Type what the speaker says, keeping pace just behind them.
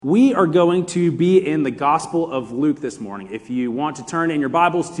We are going to be in the Gospel of Luke this morning. If you want to turn in your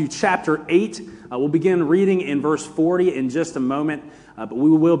Bibles to chapter 8, we'll begin reading in verse 40 in just a moment, but we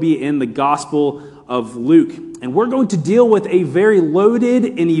will be in the Gospel of Luke. And we're going to deal with a very loaded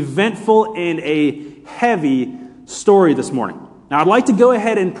and eventful and a heavy story this morning. Now, I'd like to go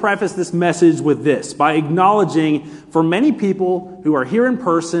ahead and preface this message with this, by acknowledging for many people who are here in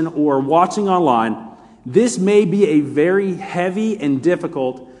person or watching online, this may be a very heavy and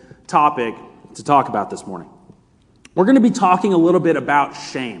difficult topic to talk about this morning. We're going to be talking a little bit about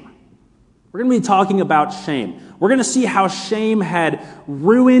shame. We're going to be talking about shame. We're going to see how shame had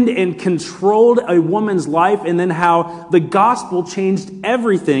ruined and controlled a woman's life, and then how the gospel changed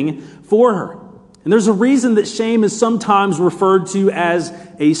everything for her. And there's a reason that shame is sometimes referred to as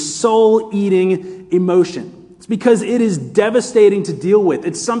a soul-eating emotion. It's because it is devastating to deal with.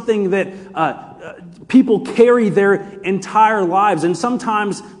 It's something that people carry their entire lives. And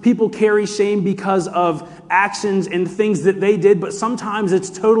sometimes people carry shame because of actions and things that they did, but sometimes it's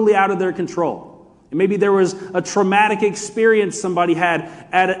totally out of their control. And maybe there was a traumatic experience somebody had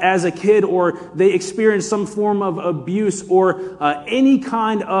as a kid, or they experienced some form of abuse, or any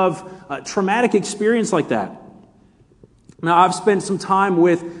kind of traumatic experience like that. Now, I've spent some time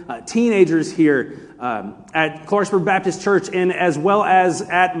with teenagers here at Clarksburg Baptist Church, and as well as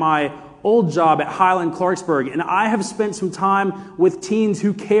at my old job at Highland Clarksburg, and I have spent some time with teens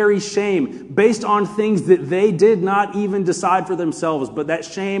who carry shame based on things that they did not even decide for themselves, but that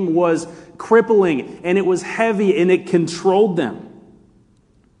shame was crippling, and it was heavy, and it controlled them.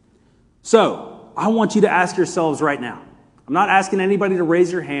 So, I want you to ask yourselves right now. I'm not asking anybody to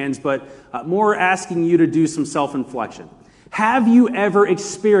raise your hands, but more asking you to do some self-inflection. Have you ever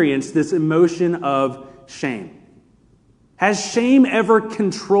experienced this emotion of shame? Has shame ever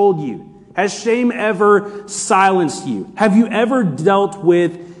controlled you? Has shame ever silenced you? Have you ever dealt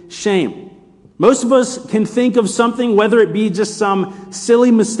with shame? Most of us can think of something, whether it be just some silly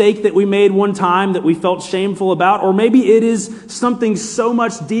mistake that we made one time that we felt shameful about, or maybe it is something so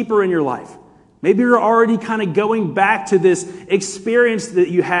much deeper in your life. Maybe you're already kind of going back to this experience that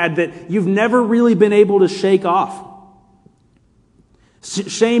you had that you've never really been able to shake off.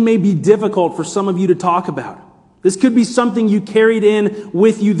 Shame may be difficult for some of you to talk about. This could be something you carried in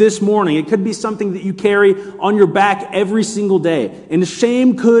with you this morning. It could be something that you carry on your back every single day. And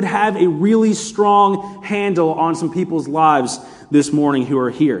shame could have a really strong handle on some people's lives this morning who are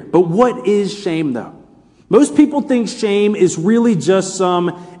here. But what is shame, though? Most people think shame is really just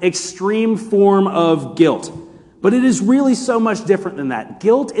some extreme form of guilt. But it is really so much different than that.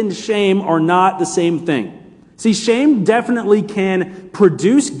 Guilt and shame are not the same thing. See, shame definitely can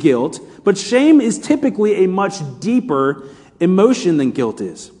produce guilt, but shame is typically a much deeper emotion than guilt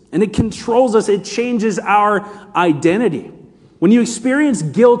is. And it controls us. It changes our identity. When you experience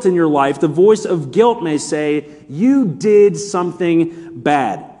guilt in your life, the voice of guilt may say, you did something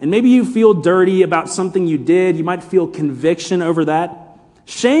bad. And maybe you feel dirty about something you did. You might feel conviction over that.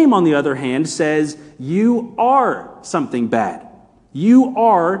 Shame, on the other hand, says, you are something bad. You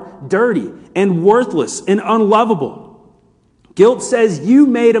are dirty and worthless and unlovable. Guilt says you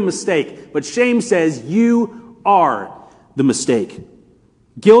made a mistake, but shame says you are the mistake.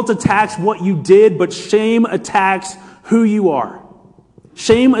 Guilt attacks what you did, but shame attacks who you are.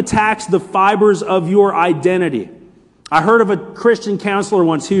 Shame attacks the fibers of your identity. I heard of a Christian counselor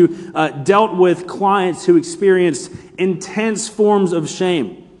once who dealt with clients who experienced intense forms of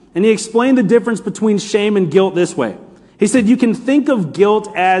shame. And he explained the difference between shame and guilt this way. He said, you can think of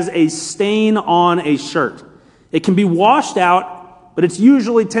guilt as a stain on a shirt. It can be washed out, but it's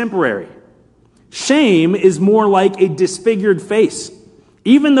usually temporary. Shame is more like a disfigured face.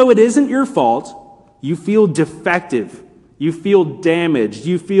 Even though it isn't your fault, you feel defective. You feel damaged.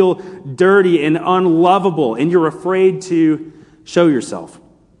 You feel dirty and unlovable, and you're afraid to show yourself.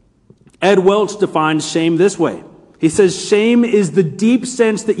 Ed Welch defines shame this way. He says, shame is the deep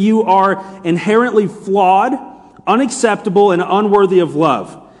sense that you are inherently flawed, unacceptable, and unworthy of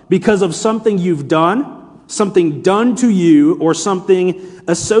love because of something you've done, something done to you, or something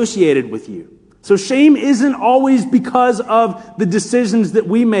associated with you. So shame isn't always because of the decisions that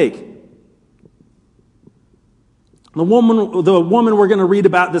we make. The woman we're going to read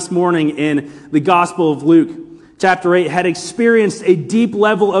about this morning in the Gospel of Luke, chapter 8, had experienced a deep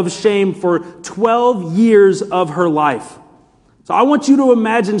level of shame for 12 years of her life. So I want you to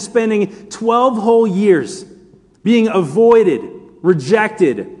imagine spending 12 whole years being avoided,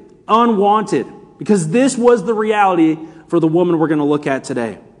 rejected, unwanted, because this was the reality for the woman we're going to look at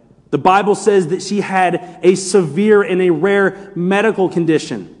today. The Bible says that she had a severe and a rare medical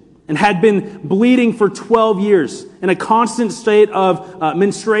condition. and had been bleeding for 12 years in a constant state of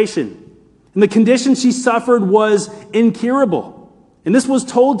menstruation. And the condition she suffered was incurable. And this was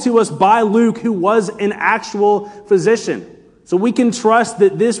told to us by Luke, who was an actual physician. So we can trust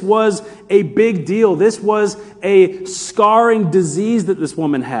that this was a big deal. This was a scarring disease that this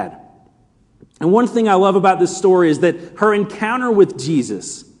woman had. And one thing I love about this story is that her encounter with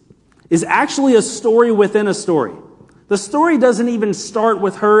Jesus is actually a story within a story. The story doesn't even start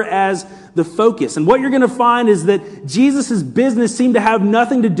with her as the focus. And what you're going to find is that Jesus' business seemed to have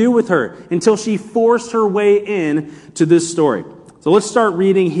nothing to do with her until she forced her way in to this story. So let's start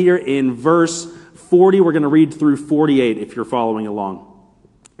reading here in verse 40. We're going to read through 48 if you're following along.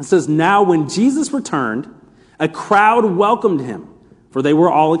 It says, "Now when Jesus returned, a crowd welcomed him, for they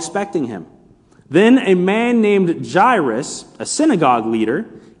were all expecting him. Then a man named Jairus, a synagogue leader,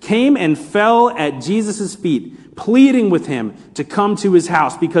 came and fell at Jesus' feet, pleading with him to come to his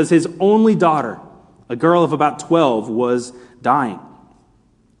house because his only daughter, a girl of about 12, was dying.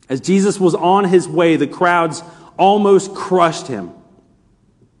 As Jesus was on his way, the crowds almost crushed him.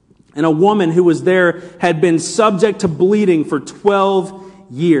 And a woman who was there had been subject to bleeding for 12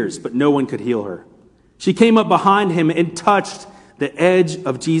 years, but no one could heal her. She came up behind him and touched the edge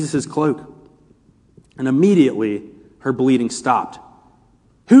of Jesus' cloak. And immediately her bleeding stopped.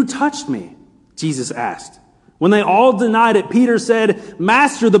 'Who touched me?' Jesus asked. When they all denied it, Peter said,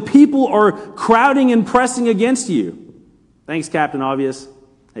 'Master, the people are crowding and pressing against you.'" Thanks, Captain Obvious.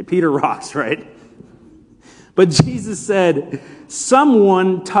 Hey, Peter rocks, right? But Jesus said,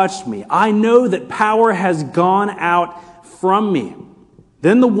 "Someone touched me. I know that power has gone out from me."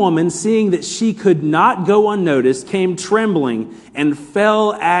 Then the woman, seeing that she could not go unnoticed, came trembling and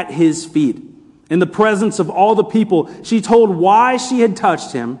fell at his feet. In the presence of all the people, she told why she had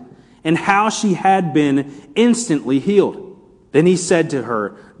touched him and how she had been instantly healed. Then he said to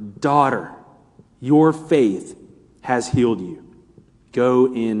her, "Daughter, your faith has healed you. Go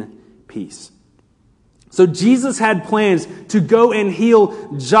in peace." So Jesus had plans to go and heal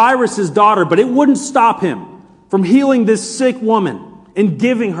Jairus' daughter, but it wouldn't stop him from healing this sick woman and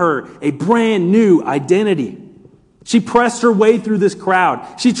giving her a brand new identity. She pressed her way through this crowd.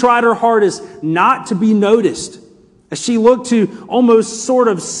 She tried her hardest not to be noticed as she looked to almost sort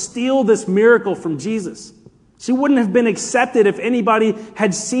of steal this miracle from Jesus. She wouldn't have been accepted if anybody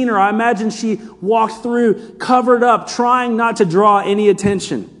had seen her. I imagine she walked through covered up, trying not to draw any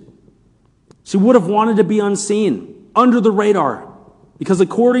attention. She would have wanted to be unseen, under the radar, because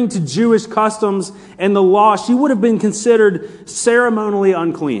according to Jewish customs and the law, she would have been considered ceremonially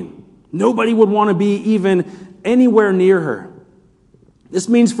unclean. Nobody would want to be even anywhere near her. This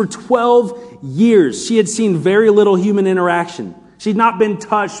means for 12 years, she had seen very little human interaction. She'd not been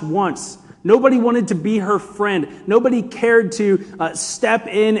touched once. Nobody wanted to be her friend. Nobody cared to step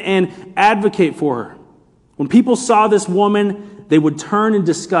in and advocate for her. When people saw this woman, they would turn in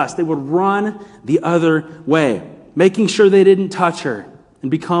disgust. They would run the other way, making sure they didn't touch her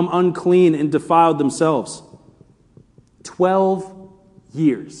and become unclean and defiled themselves. 12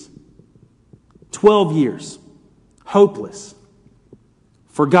 years. 12 years. Hopeless.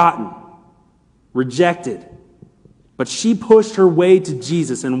 Forgotten. Rejected. But she pushed her way to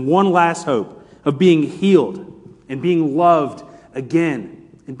Jesus in one last hope of being healed and being loved again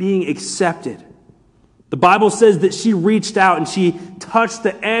and being accepted. The Bible says that she reached out and she touched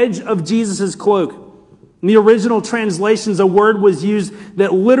the edge of Jesus' cloak. In the original translations, a word was used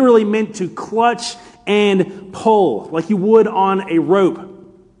that literally meant to clutch and pull, like you would on a rope.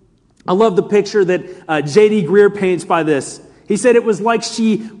 I love the picture that J.D. Greer paints by this. He said it was like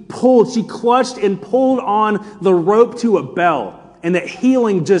she clutched and pulled on the rope to a bell, and that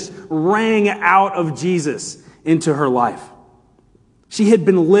healing just rang out of Jesus into her life. She had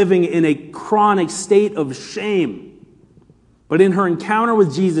been living in a chronic state of shame. But in her encounter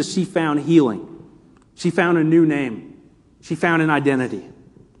with Jesus, she found healing. She found a new name. She found an identity.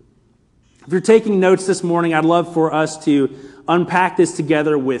 If you're taking notes this morning, I'd love for us to unpack this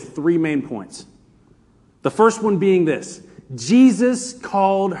together with 3 main points. The first one being this: Jesus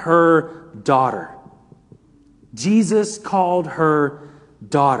called her daughter. Jesus called her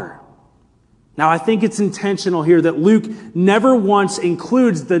daughter. Now, I think it's intentional here that Luke never once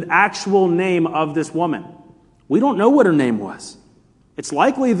includes the actual name of this woman. We don't know what her name was. It's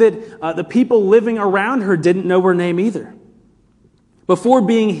likely that the people living around her didn't know her name either. Before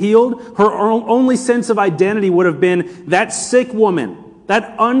being healed, her only sense of identity would have been that sick woman,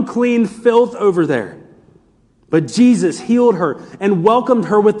 that unclean filth over there. But Jesus healed her and welcomed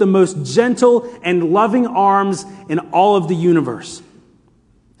her with the most gentle and loving arms in all of the universe.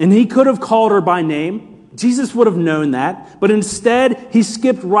 And he could have called her by name, Jesus would have known that, but instead he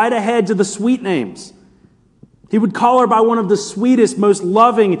skipped right ahead to the sweet names. He would call her by one of the sweetest, most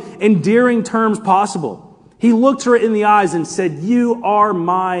loving, endearing terms possible. He looked her in the eyes and said, "You are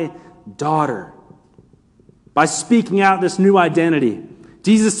my daughter." By speaking out this new identity,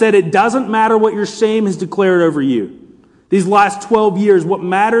 Jesus said, it doesn't matter what your shame has declared over you. These last 12 years, what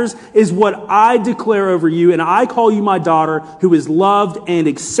matters is what I declare over you, and I call you my daughter, who is loved and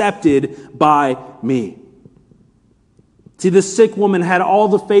accepted by me. See, this sick woman had all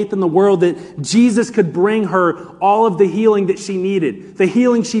the faith in the world that Jesus could bring her all of the healing that she needed, the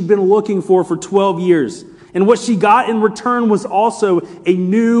healing she'd been looking for 12 years. And what she got in return was also a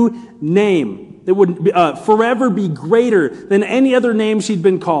new name that would forever be greater than any other name she'd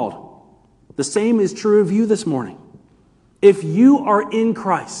been called. The same is true of you this morning. If you are in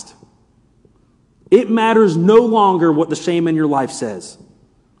Christ, it matters no longer what the shame in your life says.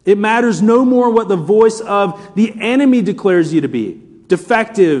 It matters no more what the voice of the enemy declares you to be.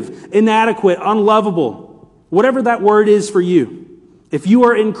 Defective, inadequate, unlovable. Whatever that word is for you. If you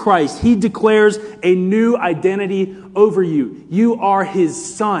are in Christ, He declares a new identity over you. You are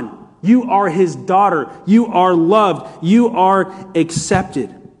His son. You are His daughter. You are loved. You are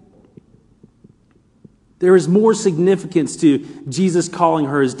accepted. There is more significance to Jesus calling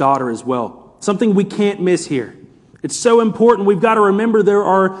her His daughter as well. Something we can't miss here. It's so important. We've got to remember there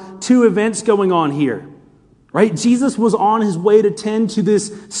are two events going on here. Right? Jesus was on His way to tend to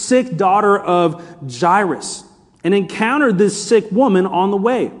this sick daughter of Jairus and encountered this sick woman on the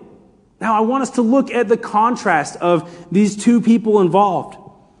way. Now, I want us to look at the contrast of these two people involved.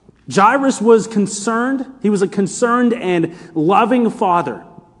 Jairus was concerned. He was a concerned and loving father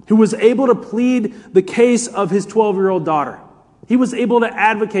who was able to plead the case of his 12-year-old daughter. He was able to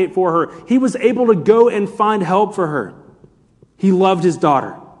advocate for her. He was able to go and find help for her. He loved his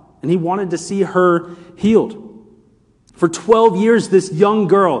daughter, and he wanted to see her healed. For 12 years, this young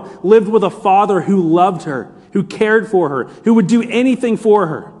girl lived with a father who loved her, who cared for her, who would do anything for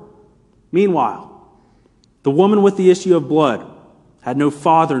her. Meanwhile, the woman with the issue of blood had no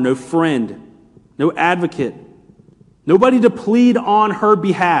father, no friend, no advocate, nobody to plead on her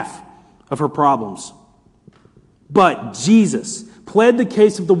behalf of her problems. But Jesus pled the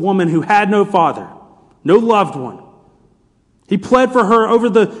case of the woman who had no father, no loved one. He pled for her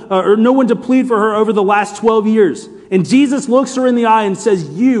or no one to plead for her over the last 12 years. And Jesus looks her in the eye and says,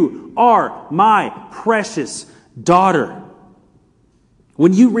 "You are my precious daughter."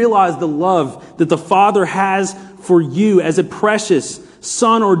 When you realize the love that the Father has for you as a precious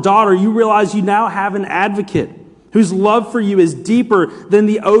son or daughter, you realize you now have an advocate whose love for you is deeper than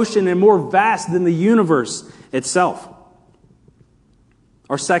the ocean and more vast than the universe itself.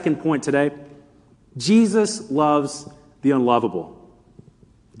 Our second point today, Jesus loves the unlovable.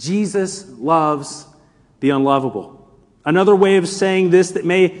 Jesus loves the unlovable. Another way of saying this that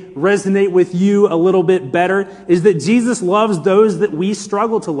may resonate with you a little bit better is that Jesus loves those that we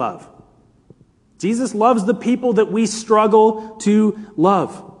struggle to love. Jesus loves the people that we struggle to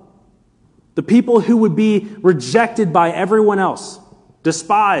love. The people who would be rejected by everyone else,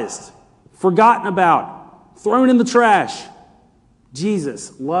 despised, forgotten about, thrown in the trash.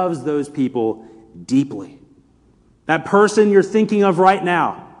 Jesus loves those people deeply. That person you're thinking of right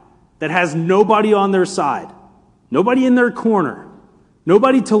now that has nobody on their side, nobody in their corner,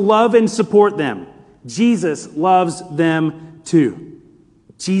 nobody to love and support them. Jesus loves them too.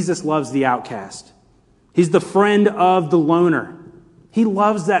 Jesus loves the outcast. He's the friend of the loner. He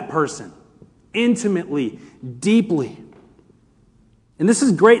loves that person intimately, deeply. And this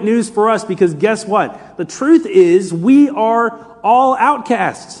is great news for us because guess what? The truth is we are all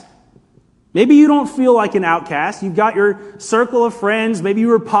outcasts. Maybe you don't feel like an outcast. You've got your circle of friends. Maybe you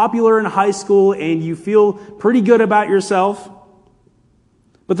were popular in high school and you feel pretty good about yourself.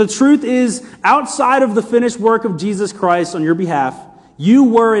 But the truth is, outside of the finished work of Jesus Christ on your behalf, you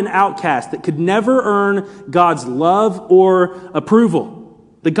were an outcast that could never earn God's love or approval.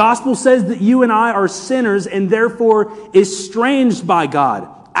 The gospel says that you and I are sinners and therefore estranged by God,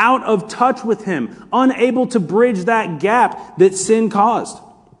 out of touch with Him, unable to bridge that gap that sin caused.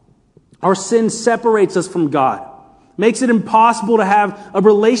 Our sin separates us from God, makes it impossible to have a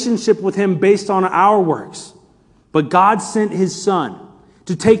relationship with Him based on our works. But God sent His Son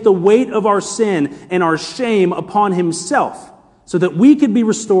to take the weight of our sin and our shame upon Himself so that we could be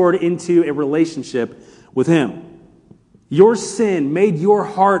restored into a relationship with Him. Your sin made your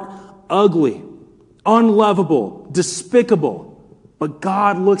heart ugly, unlovable, despicable. But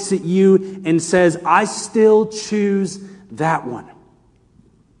God looks at you and says, I still choose that one.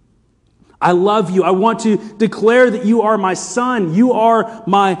 I love you. I want to declare that you are my son. You are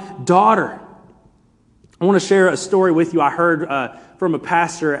my daughter. I want to share a story with you I heard from a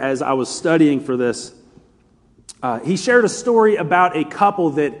pastor as I was studying for this. He shared a story about a couple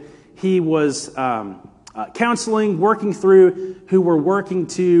that he was counseling, working through, who were working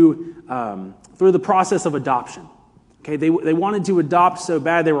through the process of adoption. Okay, they wanted to adopt so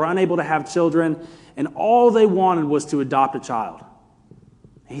bad, they were unable to have children, and all they wanted was to adopt a child.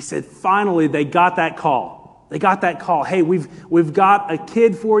 He said, finally, they got that call. They got that call. Hey, we've got a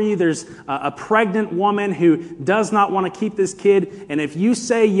kid for you. There's a pregnant woman who does not want to keep this kid. And if you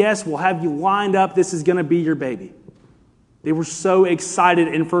say yes, we'll have you lined up. This is going to be your baby. They were so excited.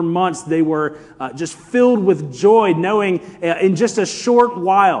 And for months, they were just filled with joy, knowing in just a short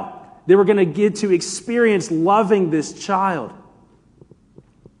while, they were going to get to experience loving this child.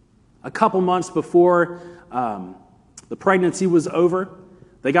 A couple months before the pregnancy was over,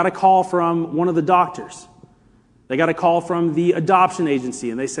 they got a call from one of the doctors. They got a call from the adoption agency,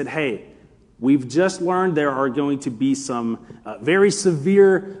 and they said, hey, we've just learned there are going to be some very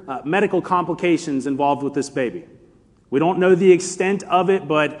severe medical complications involved with this baby. We don't know the extent of it,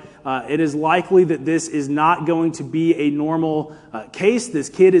 but it is likely that this is not going to be a normal case. This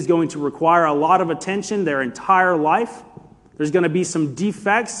kid is going to require a lot of attention their entire life. There's going to be some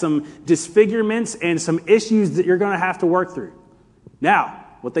defects, some disfigurements, and some issues that you're going to have to work through. Now,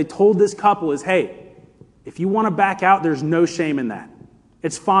 what they told this couple is, hey, if you want to back out, there's no shame in that.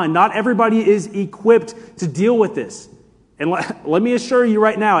 It's fine. Not everybody is equipped to deal with this. And let me assure you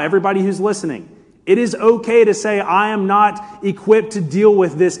right now, everybody who's listening, it is okay to say, I am not equipped to deal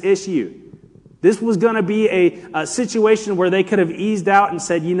with this issue. This was going to be a situation where they could have eased out and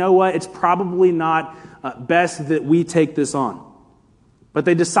said, you know what, it's probably not best that we take this on. But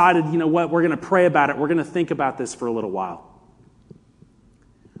they decided, you know what, we're going to pray about it. We're going to think about this for a little while.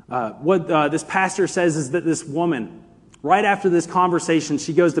 What this pastor says is that this woman, right after this conversation,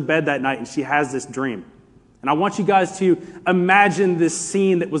 she goes to bed that night and she has this dream. And I want you guys to imagine this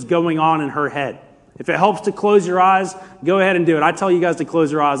scene that was going on in her head. If it helps to close your eyes, go ahead and do it. I tell you guys to close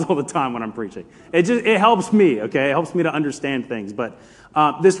your eyes all the time when I'm preaching. It helps me, okay? It helps me to understand things. But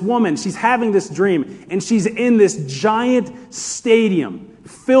this woman, she's having this dream, and she's in this giant stadium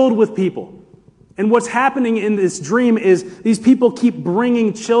filled with people. And what's happening in this dream is these people keep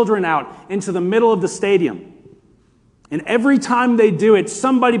bringing children out into the middle of the stadium. And every time they do it,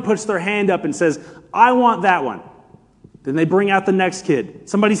 somebody puts their hand up and says, I want that one. Then they bring out the next kid.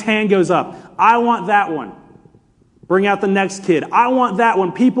 Somebody's hand goes up. I want that one. Bring out the next kid. I want that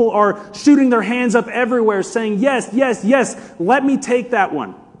one. People are shooting their hands up everywhere saying, yes, yes, yes, let me take that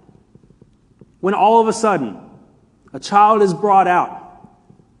one. When all of a sudden, a child is brought out,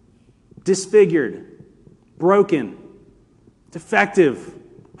 disfigured, broken, defective,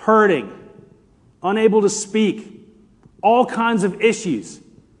 hurting, unable to speak, all kinds of issues.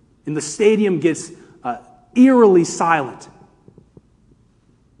 And the stadium gets eerily silent.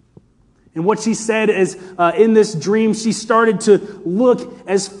 And what she said is, in this dream, she started to look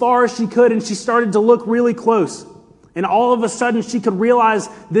as far as she could, and she started to look really close. And all of a sudden, she could realize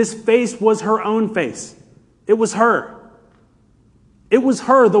this face was her own face. It was her. It was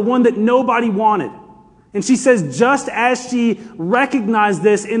her, the one that nobody wanted. And she says, just as she recognized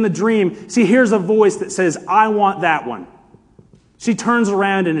this in the dream, she hears a voice that says, I want that one. She turns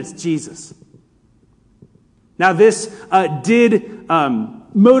around and it's Jesus. Now this did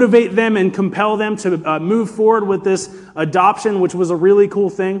motivate them and compel them to move forward with this adoption, which was a really cool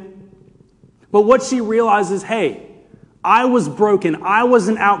thing. But what she realizes, hey, I was broken, I was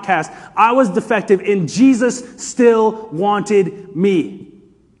an outcast, I was defective, and Jesus still wanted me.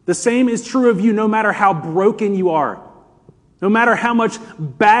 The same is true of you no matter how broken you are. No matter how much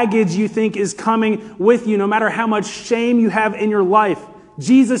baggage you think is coming with you, no matter how much shame you have in your life,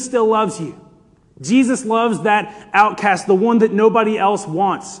 Jesus still loves you. Jesus loves that outcast, the one that nobody else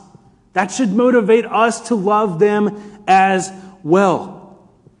wants. That should motivate us to love them as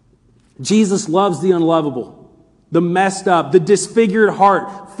well. Jesus loves the unlovable, the messed up, the disfigured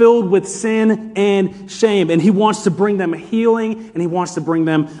heart filled with sin and shame. And he wants to bring them healing, and he wants to bring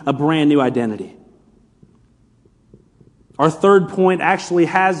them a brand new identity. Our third point actually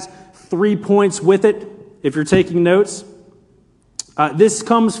has 3 points with it, if you're taking notes. This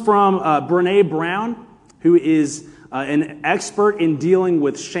comes from Brené Brown, who is an expert in dealing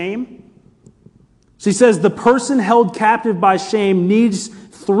with shame. She says, the person held captive by shame needs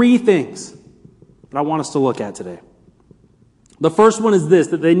 3 things that I want us to look at today. The first one is this,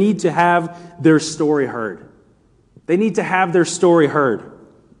 that they need to have their story heard. They need to have their story heard.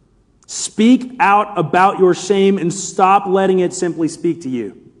 Speak out about your shame and stop letting it simply speak to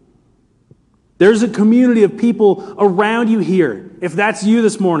you. There's a community of people around you here, if that's you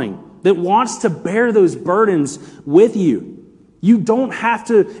this morning, that wants to bear those burdens with you. You don't have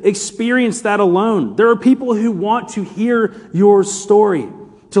to experience that alone. There are people who want to hear your story,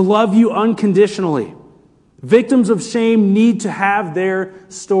 to love you unconditionally. Victims of shame need to have their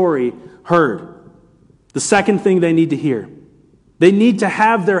story heard. The second thing they need to hear, they need to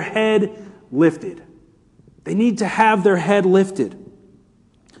have their head lifted. They need to have their head lifted.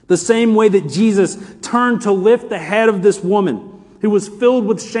 The same way that Jesus turned to lift the head of this woman who was filled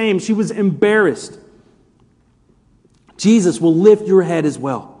with shame, she was embarrassed. Jesus will lift your head as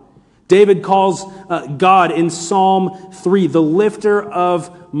well. David calls God in Psalm 3 the lifter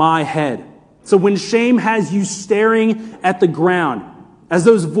of my head. So when shame has you staring at the ground, as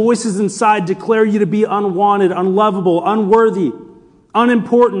those voices inside declare you to be unwanted, unlovable, unworthy,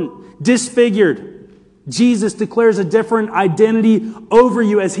 unimportant, disfigured, Jesus declares a different identity over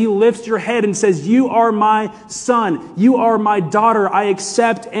you as he lifts your head and says, you are my son, you are my daughter, I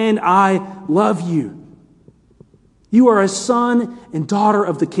accept and I love you. You are a son and daughter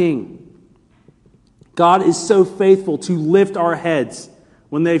of the King. God is so faithful to lift our heads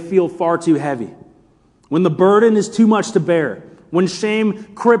when they feel far too heavy, when the burden is too much to bear, when shame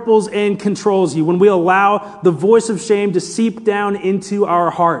cripples and controls you, when we allow the voice of shame to seep down into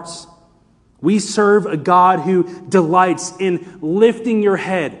our hearts. We serve a God who delights in lifting your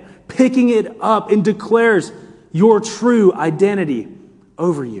head, picking it up, and declares your true identity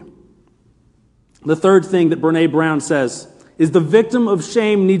over you. The third thing that Brene Brown says is the victim of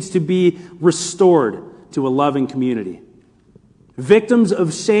shame needs to be restored to a loving community. Victims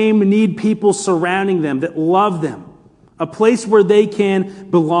of shame need people surrounding them that love them, a place where they can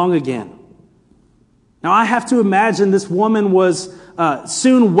belong again. Now, I have to imagine this woman was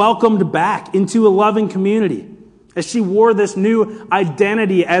soon welcomed back into a loving community as she wore this new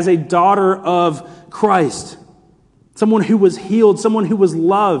identity as a daughter of Christ, someone who was healed, someone who was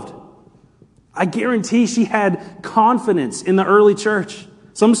loved. I guarantee she had confidence in the early church.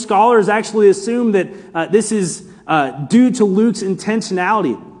 Some scholars actually assume that this is due to Luke's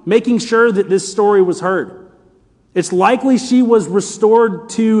intentionality, making sure that this story was heard. It's likely she was restored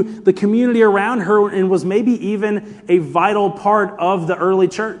to the community around her and was maybe even a vital part of the early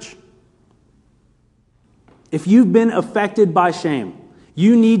church. If you've been affected by shame,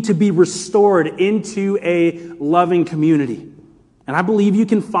 you need to be restored into a loving community. And I believe you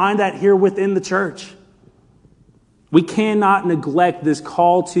can find that here within the church. We cannot neglect this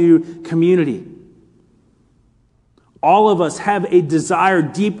call to community. All of us have a desire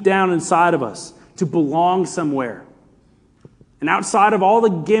deep down inside of us to belong somewhere. And outside of all the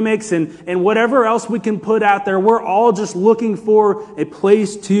gimmicks and whatever else we can put out there, we're all just looking for a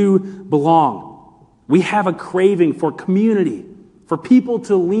place to belong. We have a craving for community, for people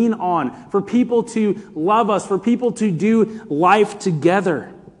to lean on, for people to love us, for people to do life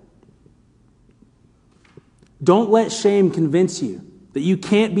together. Don't let shame convince you that you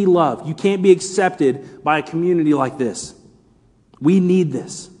can't be loved, you can't be accepted by a community like this. We need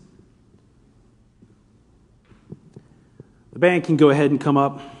this. The band can go ahead and come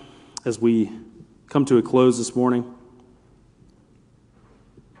up as we come to a close this morning.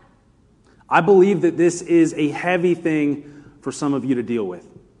 I believe that this is a heavy thing for some of you to deal with.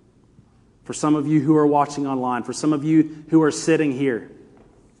 For some of you who are watching online, for some of you who are sitting here.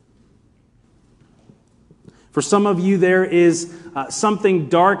 For some of you, there is something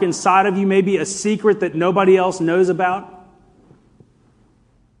dark inside of you, maybe a secret that nobody else knows about.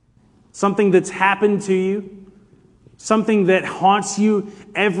 Something that's happened to you. Something that haunts you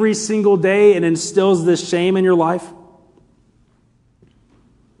every single day and instills this shame in your life.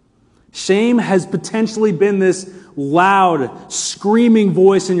 Shame has potentially been this loud, screaming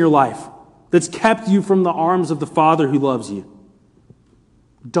voice in your life that's kept you from the arms of the Father who loves you.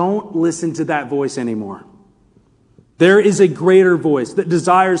 Don't listen to that voice anymore. There is a greater voice that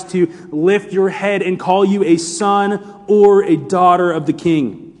desires to lift your head and call you a son or a daughter of the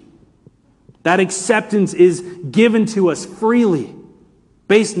King. That acceptance is given to us freely,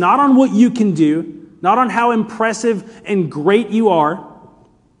 based not on what you can do, not on how impressive and great you are,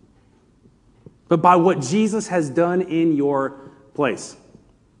 but by what Jesus has done in your place.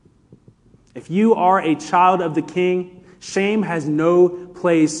 If you are a child of the King, shame has no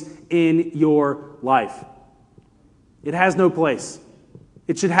place in your life. It has no place.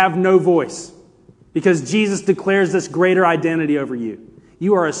 It should have no voice, because Jesus declares this greater identity over you.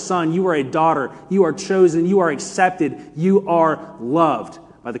 You are a son, you are a daughter, you are chosen, you are accepted, you are loved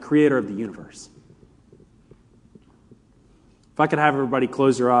by the Creator of the universe. If I could have everybody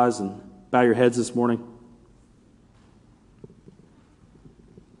close your eyes and bow your heads this morning.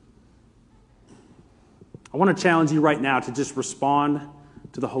 I want to challenge you right now to just respond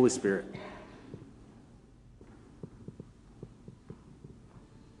to the Holy Spirit.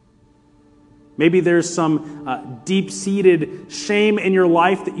 Maybe there's some deep-seated shame in your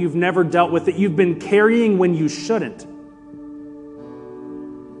life that you've never dealt with, that you've been carrying when you shouldn't.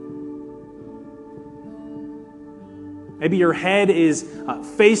 Maybe your head is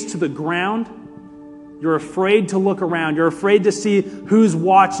faced to the ground. You're afraid to look around. You're afraid to see who's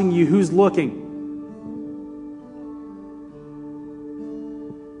watching you, who's looking.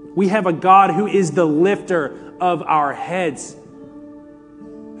 We have a God who is the lifter of our heads,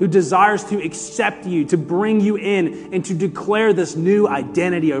 who desires to accept you, to bring you in, and to declare this new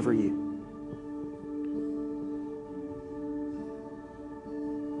identity over you.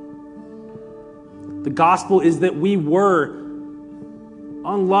 The gospel is that we were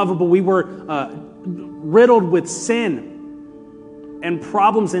unlovable. We were riddled with sin and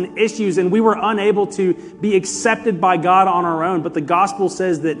problems and issues, and we were unable to be accepted by God on our own. But the gospel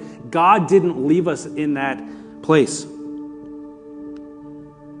says that God didn't leave us in that place.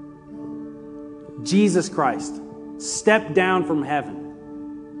 Jesus Christ stepped down from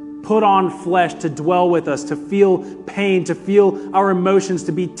heaven, put on flesh to dwell with us, to feel pain, to feel our emotions,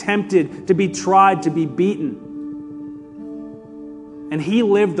 to be tempted, to be tried, to be beaten. And he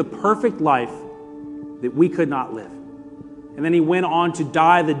lived the perfect life that we could not live. And then he went on to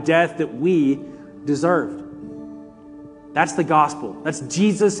die the death that we deserved. That's the gospel. That's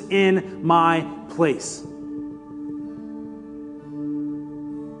Jesus in my place.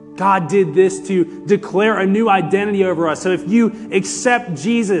 God did this to declare a new identity over us. So if you accept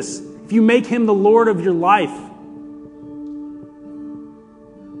Jesus, if you make him the Lord of your life,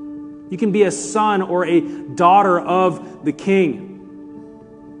 you can be a son or a daughter of the King.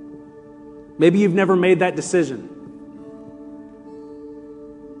 Maybe you've never made that decision.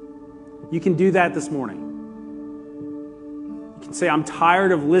 You can do that this morning. You can say, I'm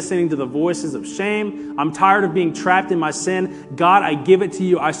tired of listening to the voices of shame. I'm tired of being trapped in my sin. God, I give it to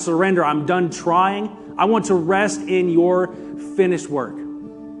you. I surrender. I'm done trying. I want to rest in your finished work.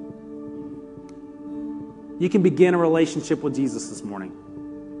 You can begin a relationship with Jesus this morning.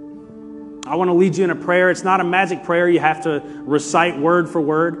 I want to lead you in a prayer. It's not a magic prayer you have to recite word for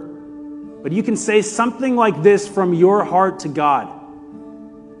word. But you can say something like this from your heart to God.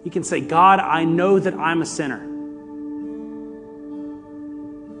 You can say, God, I know that I'm a sinner.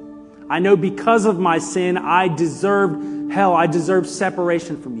 I know because of my sin, I deserved hell. I deserve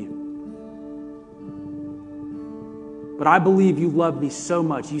separation from you. But I believe you love me so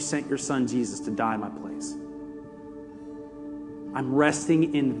much, you sent your son Jesus to die in my place. I'm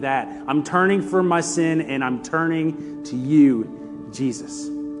resting in that. I'm turning from my sin and I'm turning to you, Jesus.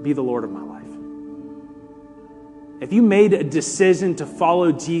 Be the Lord of my life. If you made a decision to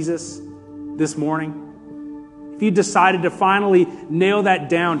follow Jesus this morning, if you decided to finally nail that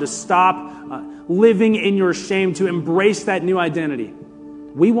down, to stop living in your shame, to embrace that new identity,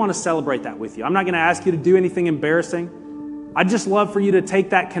 we want to celebrate that with you. I'm not going to ask you to do anything embarrassing. I'd just love for you to take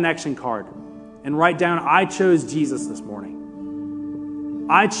that connection card and write down, I chose Jesus this morning.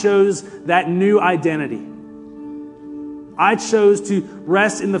 I chose that new identity. I chose to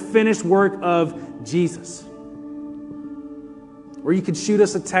rest in the finished work of Jesus. Or you could shoot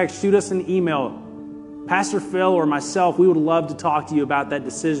us a text, shoot us an email. Pastor Phil or myself, we would love to talk to you about that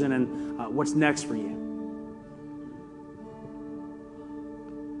decision and what's next for you.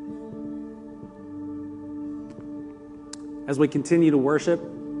 As we continue to worship,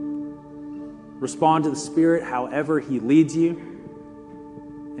 respond to the Spirit however he leads you.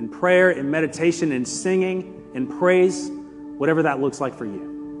 In prayer, in meditation, in singing, in praise, whatever that looks like for you.